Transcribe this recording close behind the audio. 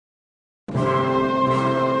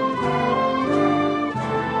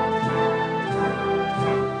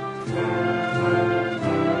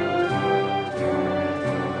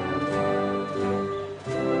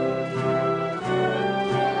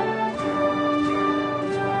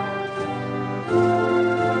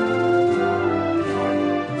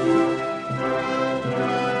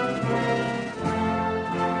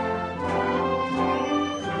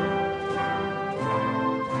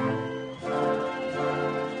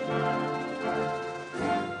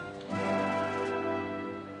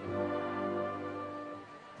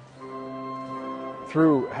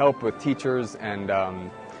through help with teachers and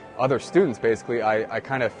other students, basically, I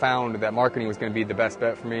kind of found that marketing was going to be the best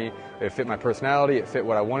bet for me. It fit my personality, it fit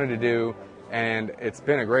what I wanted to do, and it's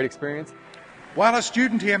been a great experience. While a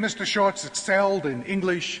student here, Mr. Shortz excelled in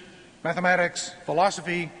English, mathematics,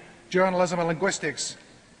 philosophy, journalism and linguistics,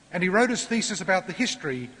 and he wrote his thesis about the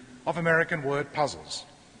history of American word puzzles.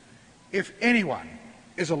 If anyone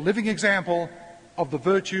is a living example of the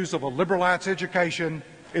virtues of a liberal arts education,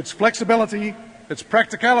 its flexibility, its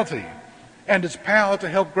practicality, and its power to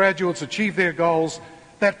help graduates achieve their goals,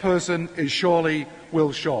 that person is surely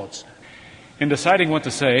Will Shortz. In deciding what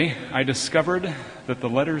to say, I discovered that the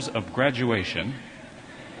letters of graduation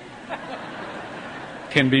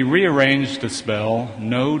can be rearranged to spell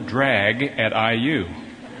no drag at IU.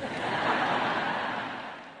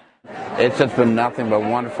 It's just been nothing but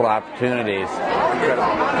wonderful opportunities.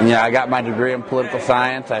 I got my degree in political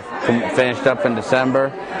science. I finished up in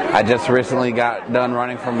December. I just recently got done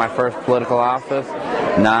running for my first political office.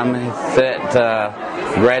 Now I'm set to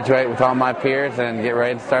graduate with all my peers and get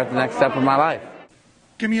ready to start the next step of my life.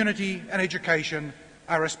 Community and education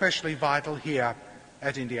are especially vital here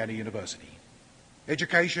at Indiana University.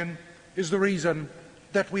 Education is the reason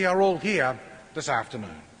that we are all here this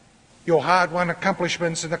afternoon. Your hard-won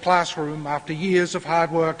accomplishments in the classroom after years of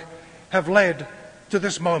hard work have led to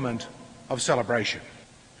this moment of celebration.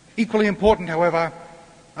 Equally important, however,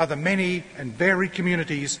 are the many and varied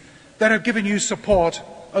communities that have given you support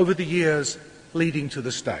over the years leading to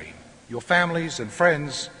this day. Your families and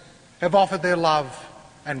friends have offered their love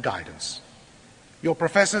and guidance. Your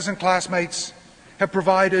professors and classmates have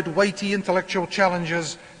provided weighty intellectual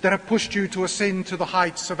challenges that have pushed you to ascend to the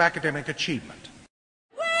heights of academic achievement.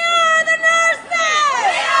 We are the nurses!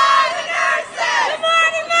 We are the nurses! The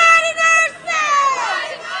mighty, mighty nurses!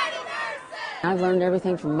 Mighty, mighty nurses! I've learned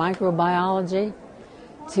everything from microbiology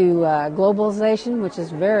to globalization, which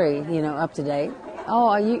is very, up to date.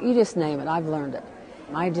 Oh, you just name it, I've learned it.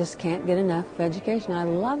 I just can't get enough of education. I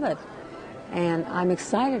love it. And I'm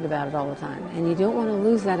excited about it all the time. And you don't want to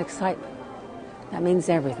lose that excitement. That means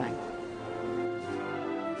everything.